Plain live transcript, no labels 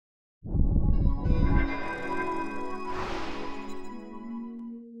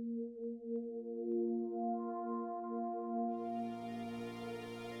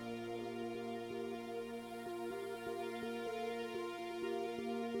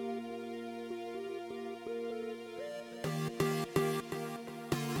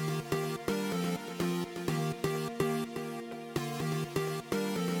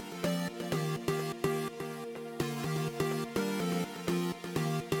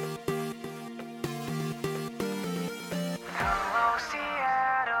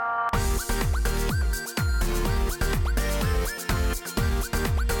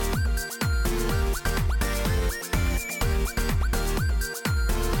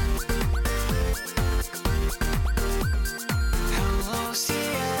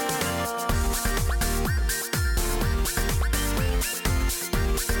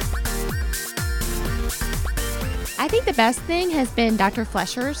I think the best thing has been Dr.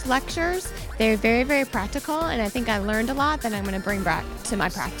 Flesher's lectures. They're very, very practical, and I think I learned a lot that I'm going to bring back to my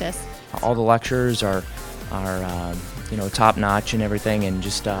practice. All the lectures are top notch and everything, and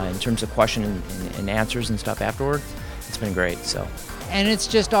just in terms of question and answers and stuff afterward, it's been great. So. And it's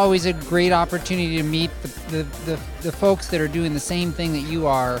just always a great opportunity to meet the folks that are doing the same thing that you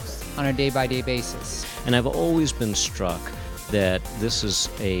are on a day-by-day basis. And I've always been struck that this is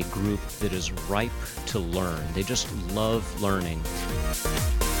a group that is ripe to learn. They just love learning.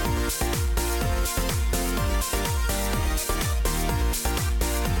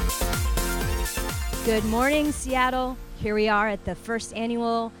 Good morning, Seattle. Here we are at the first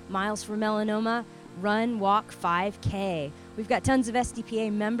annual Miles for Melanoma Run Walk 5K. We've got tons of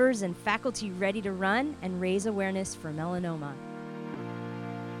SDPA members and faculty ready to run and raise awareness for melanoma.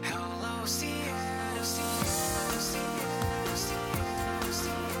 Hello, Seattle, Seattle, Seattle, Seattle,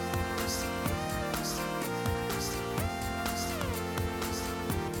 Seattle.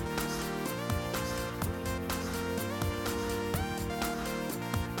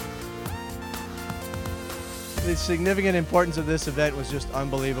 The significant importance of this event was just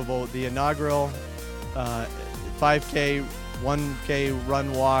unbelievable. The inaugural 5K, 1K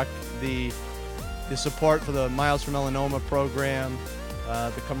run walk, the support for the Miles for Melanoma program,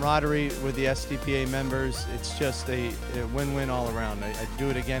 the camaraderie with the SDPA members, it's just a win-win all around. I'd do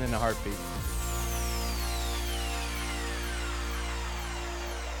it again in a heartbeat.